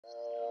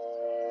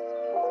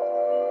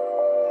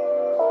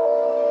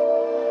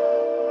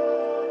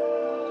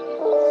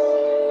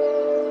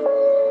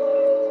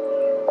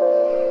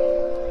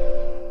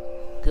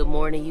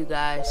morning, you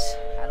guys.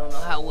 I don't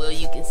know how well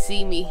you can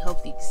see me.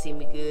 Hopefully you can see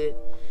me good.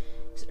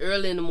 It's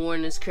early in the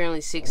morning. It's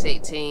currently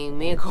 6:18.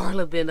 Me and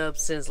Carla been up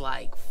since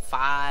like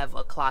 5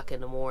 o'clock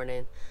in the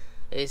morning.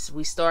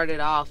 We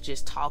started off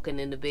just talking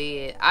in the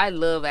bed. I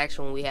love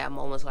actually when we have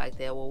moments like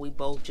that where we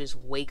both just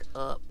wake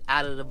up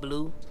out of the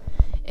blue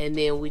and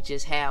then we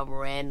just have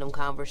random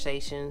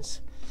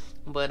conversations.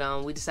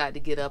 But we decided to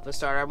get up and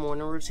start our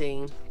morning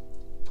routine.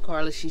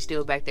 Carla, she's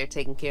still back there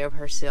taking care of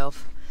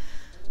herself.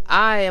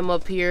 I am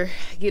up here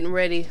getting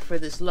ready for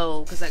this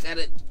load because I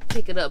gotta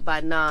pick it up by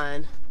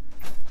 9.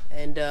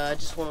 And I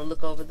just want to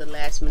look over the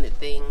last minute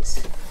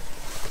things.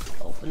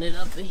 Open it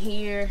up in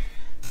here.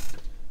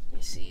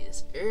 You see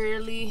it's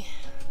early.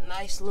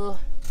 Nice little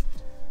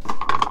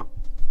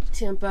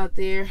temp out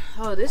there.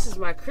 Oh, this is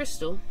my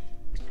crystal.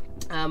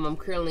 I'm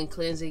currently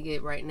cleansing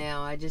it right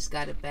now. I just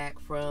got it back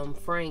from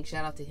Frank.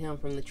 Shout out to him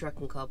from the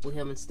trucking couple,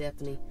 him and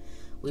Stephanie.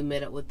 We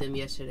met up with them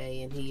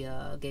yesterday and he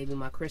gave me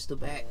my crystal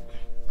back.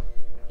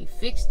 He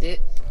fixed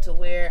it to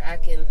where I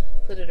can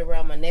put it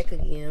around my neck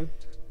again.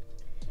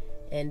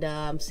 And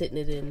I'm sitting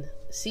it in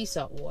sea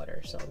salt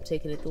water. So I'm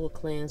taking it through a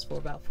cleanse for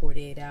about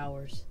 48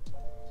 hours.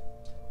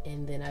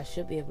 And then I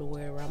should be able to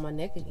wear it around my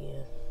neck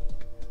again.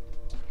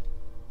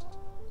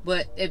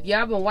 But if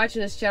y'all been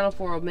watching this channel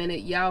for a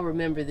minute, y'all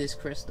remember this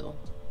crystal.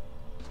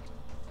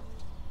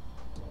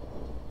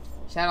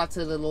 Shout out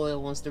to the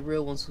loyal ones, the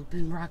real ones who've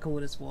been rocking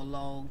with us for a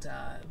long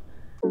time.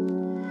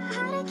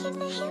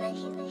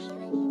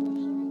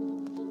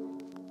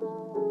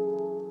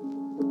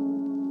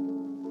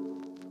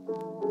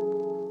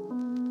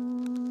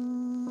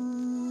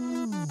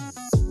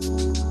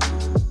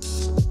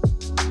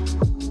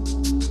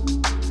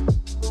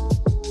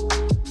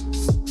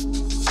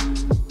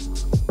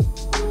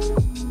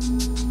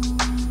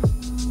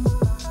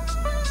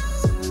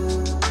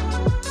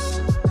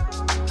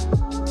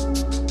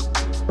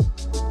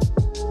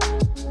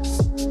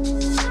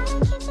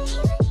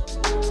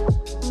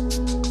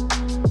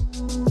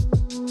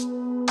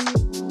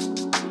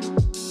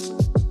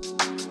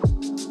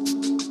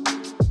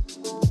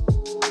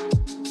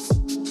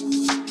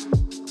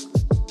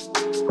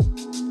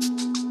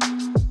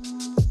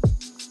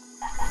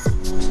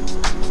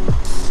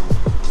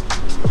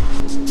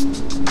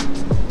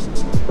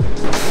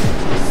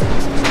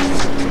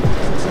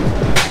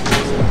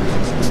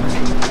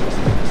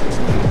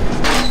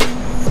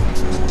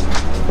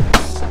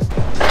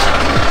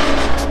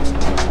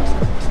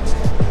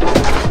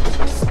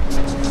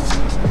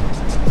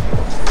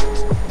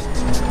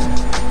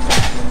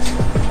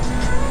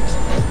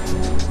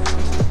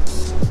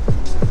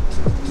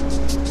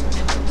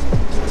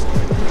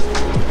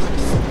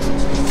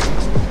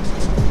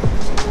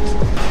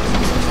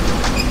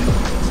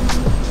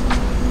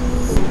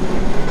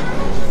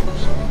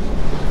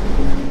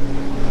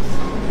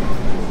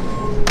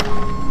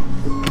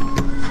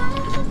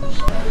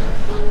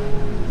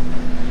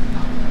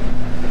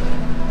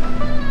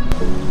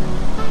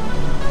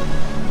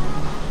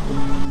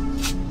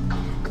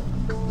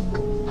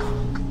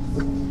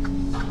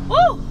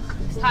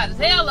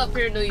 Up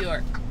here in New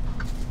York.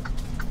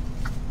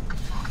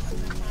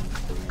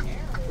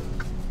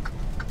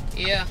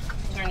 Yeah,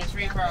 turn this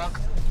reaper off.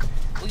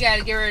 We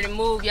gotta get ready to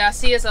move. Y'all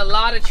see it's a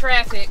lot of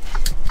traffic.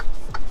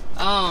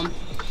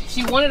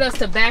 She wanted us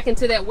to back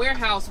into that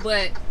warehouse,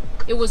 but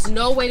it was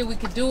no way that we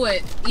could do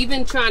it.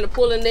 Even trying to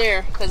pull in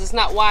there because it's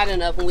not wide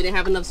enough and we didn't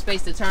have enough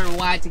space to turn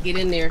wide to get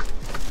in there.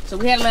 So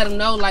we had to let them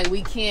know like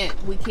we can't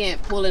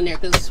pull in there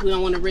because we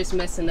don't want to risk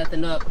messing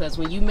nothing up, because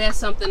when you mess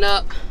something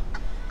up,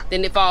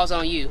 then it falls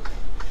on you.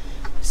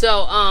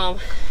 So,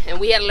 and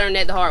we had to learn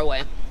that the hard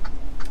way.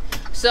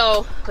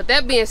 So, with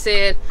that being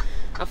said,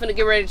 I'm finna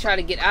get ready to try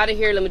to get out of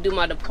here. Let me do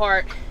my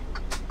depart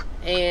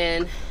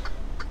and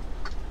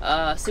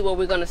see where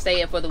we're gonna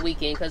stay at for the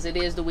weekend, because it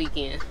is the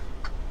weekend.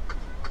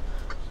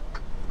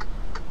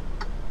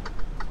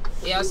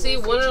 Yeah, I see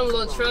one of them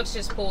little trucks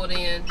just pulled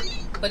in,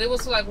 but it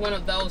was like one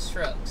of those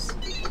trucks.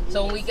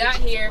 So when we got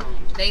here,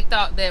 they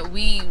thought that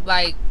we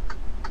like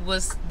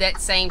was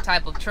that same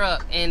type of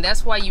truck, and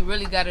that's why you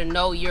really got to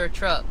know your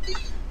truck,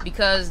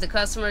 because the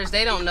customers,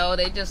 they don't know.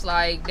 They just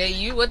like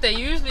what they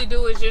usually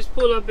do is just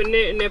pull up in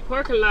their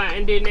parking lot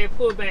and then they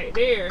pull back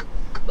there.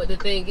 But the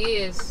thing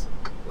is,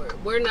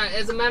 we're not.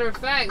 As a matter of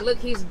fact, look,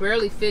 he's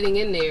barely fitting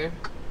in there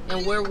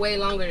and we're way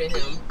longer than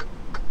him.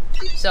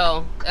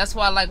 So that's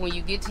why, like, when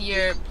you get to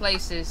your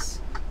places,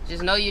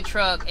 just know your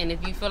truck, and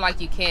if you feel like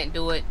you can't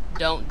do it,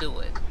 don't do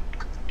it.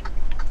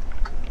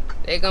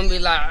 They're gonna be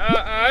like,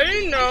 I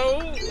didn't know.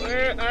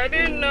 I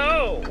didn't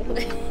know.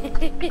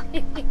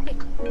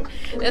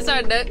 That's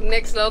our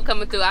next load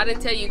coming through. I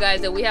didn't tell you guys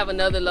that we have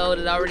another load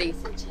that already,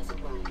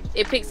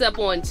 it picks up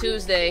on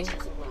Tuesday.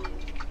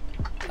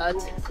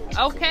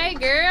 Okay,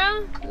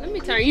 girl, let me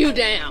turn you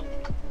down.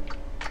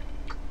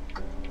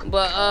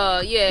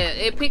 But yeah,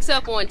 it picks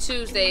up on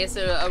Tuesday. It's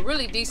a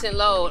really decent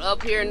load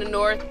up here in the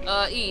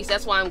northeast.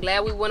 That's why I'm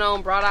glad we went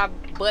on, brought our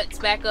butts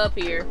back up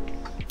here.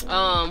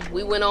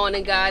 We went on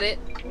and got it,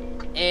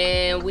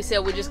 and we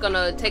said we're just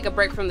gonna take a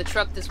break from the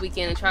truck this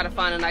weekend and try to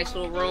find a nice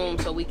little room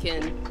so we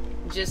can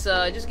just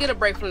get a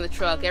break from the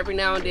truck. Every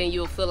now and then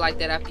you'll feel like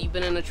that after you've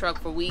been in the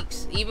truck for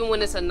weeks. Even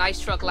when it's a nice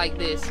truck like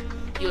this,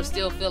 you'll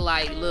still feel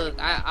like, look,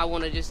 I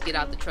want to just get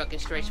out the truck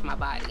and stretch my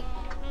body.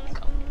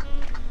 So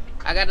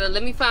I gotta,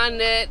 let me find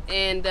that,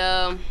 and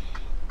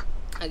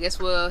I guess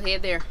we'll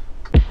head there.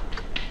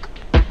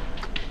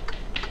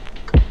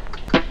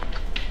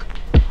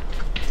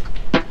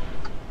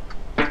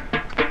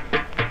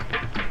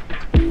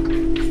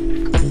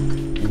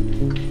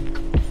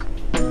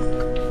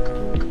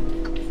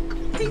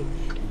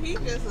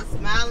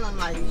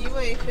 Like, you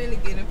ain't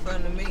finna get in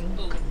front of me.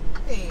 Who?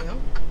 Him.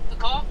 The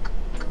car?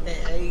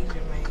 That Asian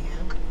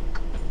man.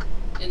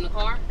 In the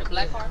car? The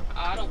black car? Oh,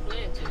 I don't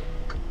plan to.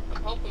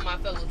 I'm hoping my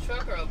fellow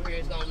trucker over here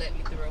is gonna let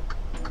me through.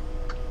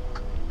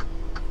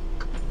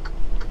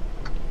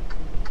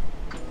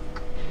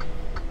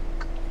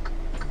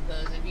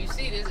 Because if you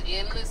see this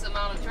endless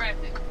amount of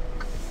traffic.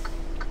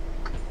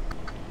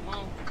 Come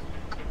on.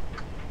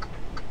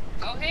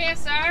 Go ahead,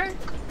 sir.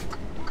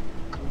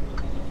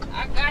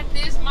 I got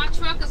this. My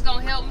truck is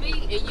gonna help me,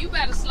 and you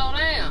better slow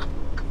down.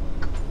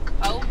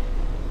 Oh,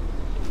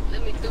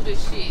 let me do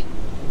this shit.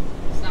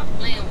 Stop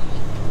playing with me.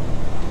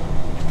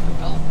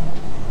 Oh.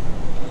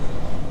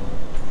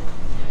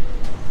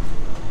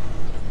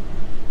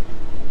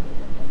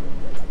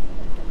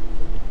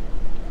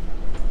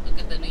 Look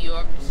at the New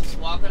Yorkers just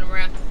walking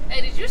around.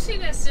 Hey, did you see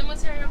that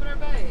cemetery over there,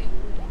 babe?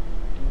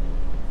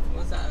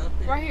 What's that up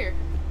here? Right here.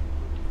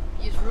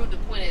 It's rude to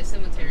point at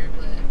cemetery,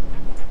 but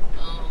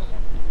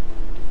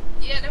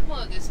yeah, that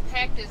mug is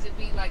packed as it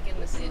be like in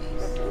the cities.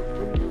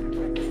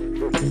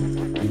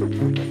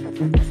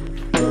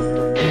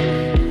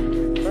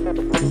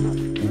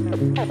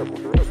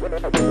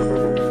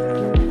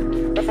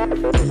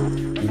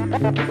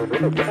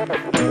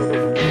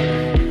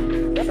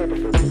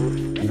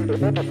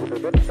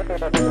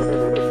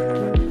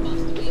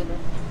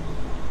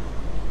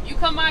 You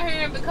come out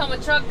here and become a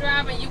truck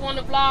driver and you want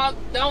to vlog,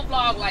 don't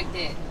vlog like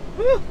that.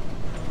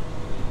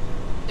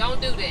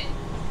 Don't do that.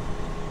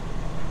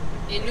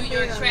 In New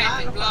York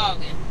traffic,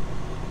 vlogging.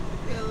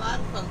 There are a lot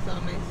of folks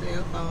on their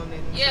cell phone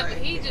in the yeah, traffic.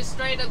 but he just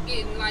straight up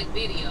getting like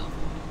video.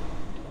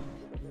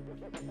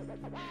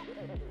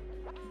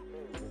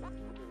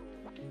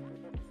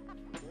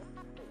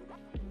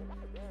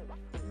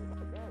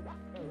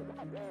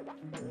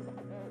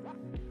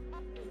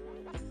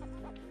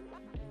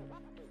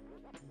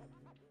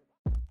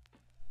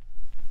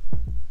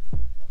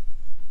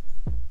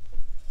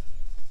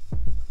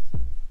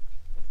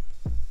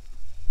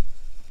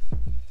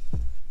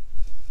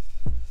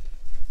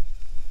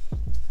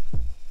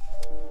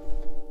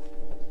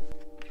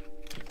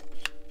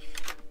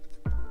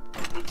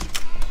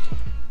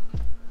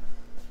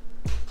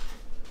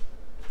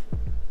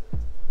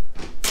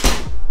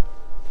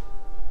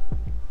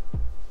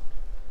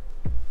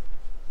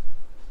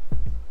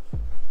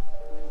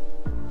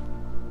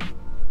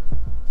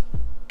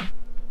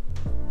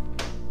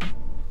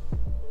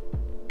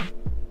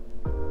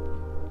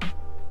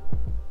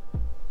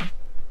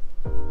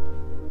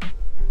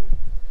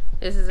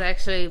 This is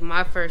actually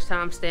my first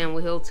time staying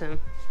with Hilton.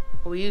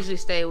 We usually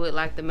stay with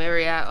like the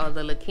Marriott or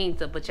the La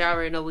Quinta, but y'all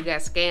already know we got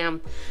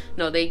scammed.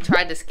 No, they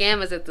tried to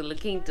scam us at the La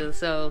Quinta,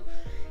 so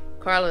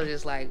Carla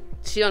just like,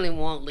 she don't even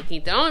want La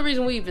Quinta. The only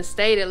reason we even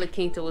stayed at La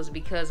Quinta was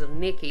because of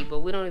Nikki,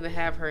 but we don't even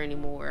have her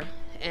anymore.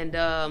 And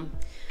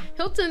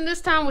Hilton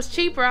this time was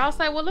cheaper. I was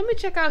like, well, let me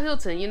check out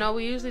Hilton. You know,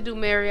 we usually do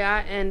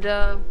Marriott, and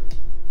I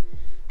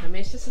mean,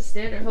 it's just a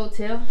standard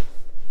hotel.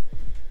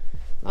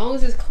 As long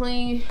as it's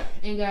clean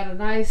and got a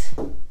nice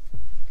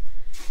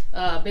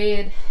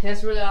bed,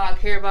 that's really all I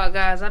care about,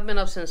 guys. I've been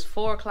up since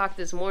 4 o'clock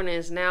this morning.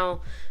 It's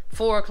now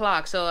 4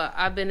 o'clock, so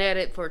I've been at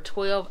it for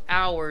 12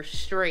 hours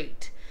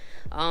straight.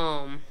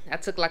 I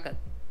took like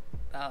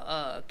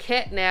a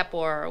cat nap,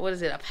 or what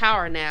is it, a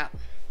power nap.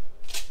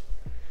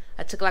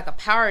 I took like a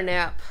power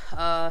nap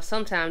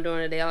sometime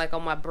during the day, like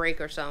on my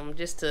break or something,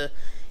 just to,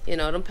 you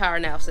know, them power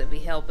naps that be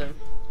helping.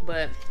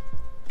 But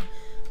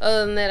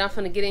other than that, I'm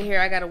gonna get in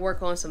here. I gotta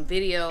work on some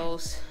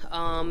videos,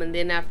 and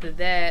then after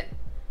that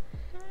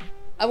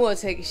I'm gonna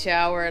take a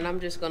shower, and I'm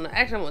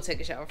gonna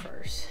take a shower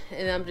first,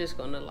 and I'm just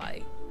gonna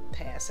like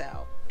pass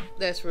out.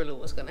 That's really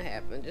what's gonna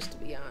happen, just to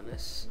be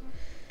honest.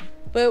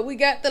 But we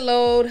got the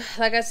load.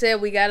 Like I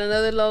said, we got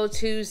another load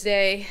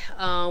Tuesday,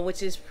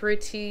 which is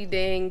pretty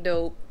dang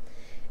dope.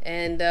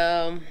 And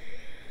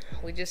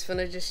we just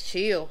finna just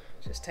chill.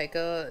 Just take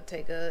a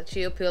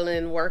chill pill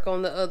and work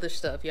on the other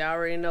stuff. Y'all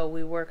already know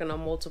we working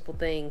on multiple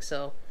things.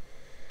 So,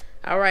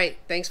 all right.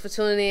 Thanks for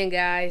tuning in,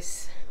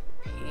 guys.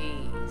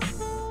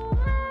 Peace.